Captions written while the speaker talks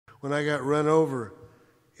when I got run over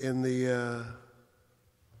in the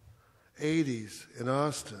 80s in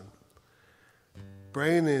Austin.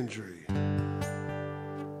 Brain injury.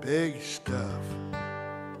 Big stuff.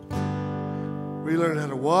 Relearned how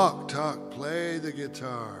to walk, talk, play the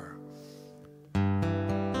guitar.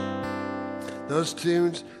 Those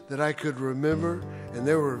tunes that I could remember, and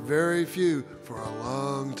there were very few for a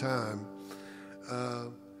long time,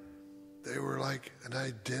 they were like an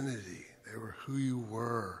identity. They were who you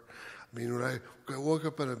were. I mean, when I woke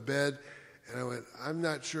up in a bed and I went, I'm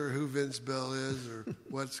not sure who Vince Bell is or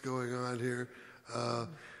what's going on here.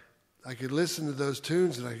 I could listen to those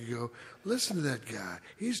tunes and I could go, listen to that guy.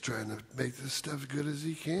 He's trying to make this stuff as good as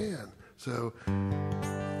he can. So,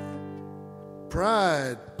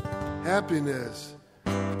 pride, happiness,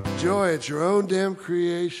 joy, it's your own damn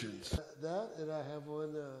creations. That, and I have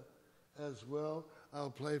one as well I'll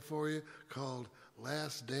play for you called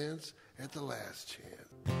Last Dance at the Last Chance.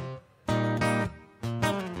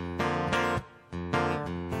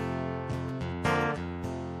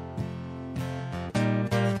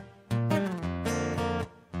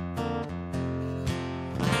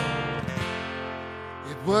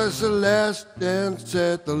 It was the last dance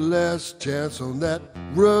at the last chance on that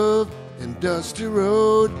rough and dusty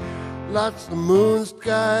road. Lots of moon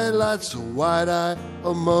sky, lots of wide-eye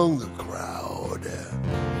among the crowd.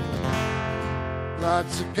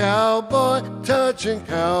 Lots of cowboy touching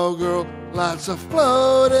cowgirl, lots of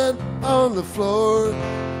floating on the floor.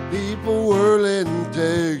 People whirling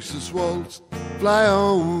Texas waltz, fly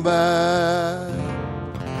on by.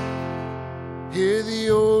 Hear the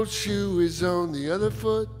old shoe is on the other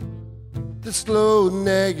foot, the slow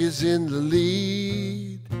nag is in the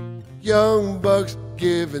lead. Young bucks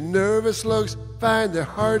giving nervous looks, find their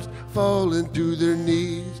hearts falling to their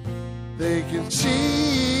knees. They can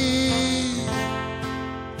see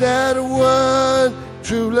that one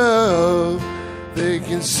true love. They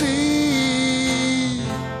can see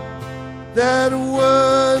that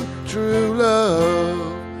one true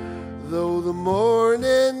love. Though the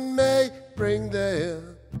morning may bring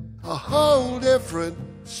them a whole different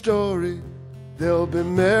story, they'll be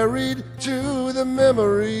married to the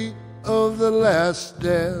memory of the last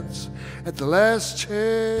dance at the last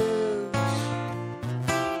chance.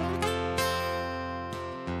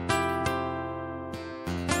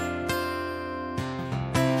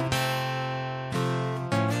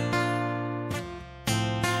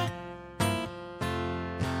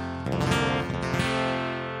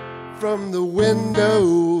 From the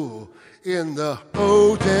window in the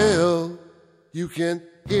hotel, you can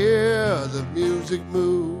hear the music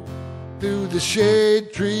move through the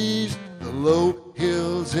shade trees, the low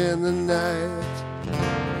hills in the night.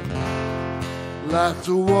 Lots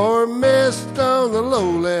of warm mist on the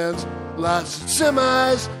lowlands, lots of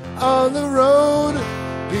semis on the road.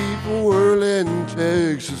 People whirling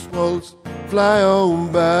Texas waltz, fly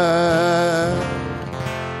on by.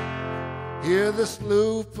 Here the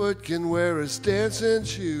slewfoot can wear his dancing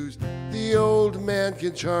shoes, the old man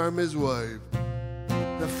can charm his wife.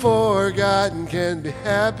 The forgotten can be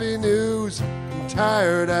happy news, and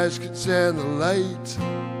tired eyes can send the light.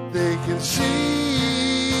 They can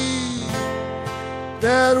see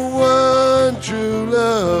that one true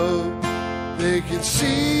love. They can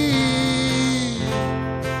see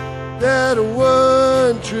that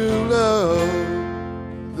one true love.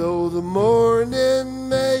 Though the morning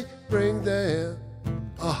may bring them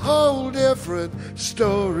a whole different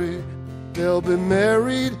story, they'll be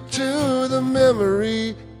married to the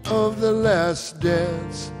memory of the last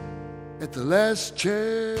dance at the last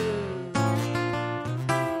chance.